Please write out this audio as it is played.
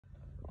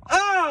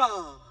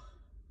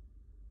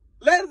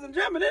ladies and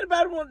gentlemen,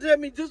 anybody want to tell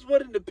me just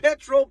what in the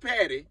petrol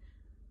patty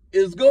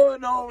is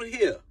going on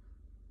here?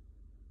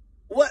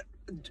 What?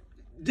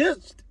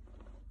 This?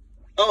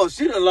 Oh,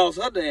 she done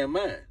lost her damn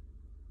mind.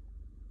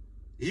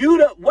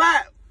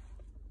 Why?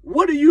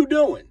 What are you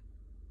doing?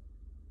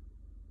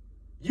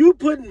 You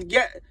putting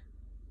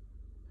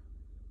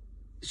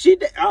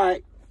all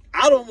right.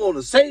 I don't want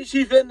to say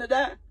she finna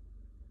die.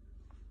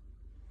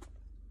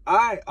 All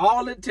right,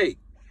 all it take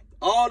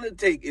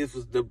is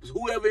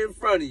whoever in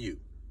front of you.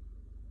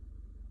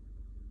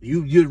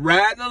 You just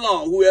riding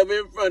along, whoever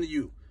in front of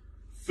you.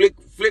 Flick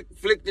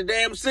the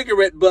damn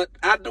cigarette butt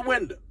out the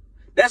window.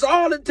 That's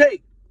all it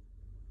take.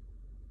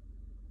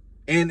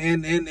 And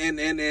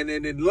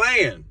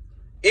land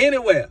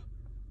anywhere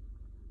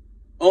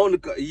on the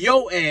car,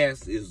 your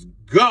ass is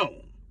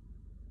gone.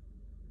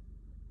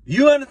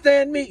 You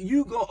understand me?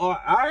 You go, all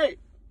right.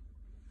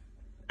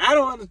 I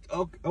don't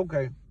understand.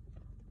 Okay.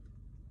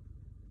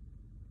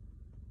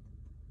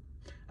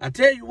 I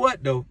tell you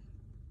what, though.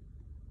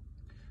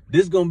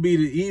 This gonna be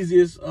the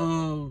easiest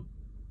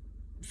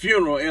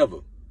funeral ever.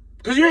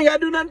 Because you ain't got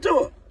to do nothing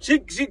to her. She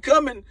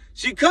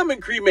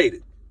coming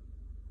cremated.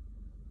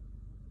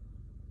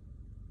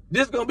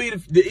 This gonna be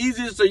the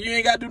easiest, so you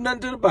ain't got to do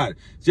nothing to the body.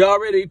 She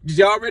already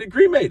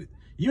cremated.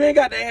 You ain't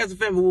got to ask the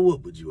family, well,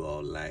 what would you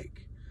all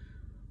like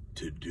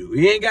to do?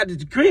 You ain't got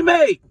to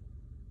cremate.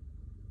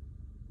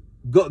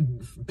 Go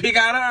pick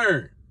out an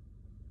urn.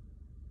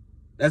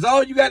 That's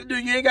all you got to do.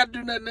 You ain't got to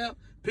do nothing else.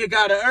 Pick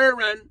out an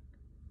urn.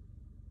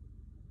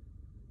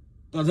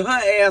 Because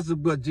her ass,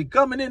 but she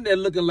coming in there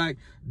looking like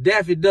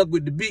Daffy Duck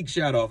with the beak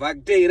shot off. I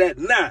can tell you that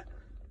now.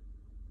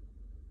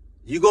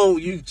 She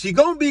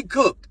gonna be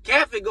cooked.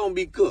 Kathy gonna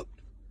be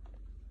cooked.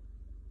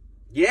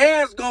 Your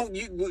ass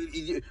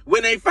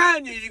when they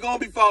find you, you're gonna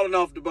be falling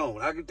off the bone.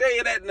 I can tell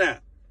you that now.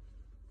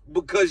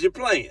 Because you're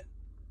playing.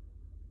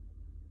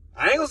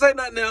 I ain't gonna say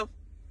nothing else.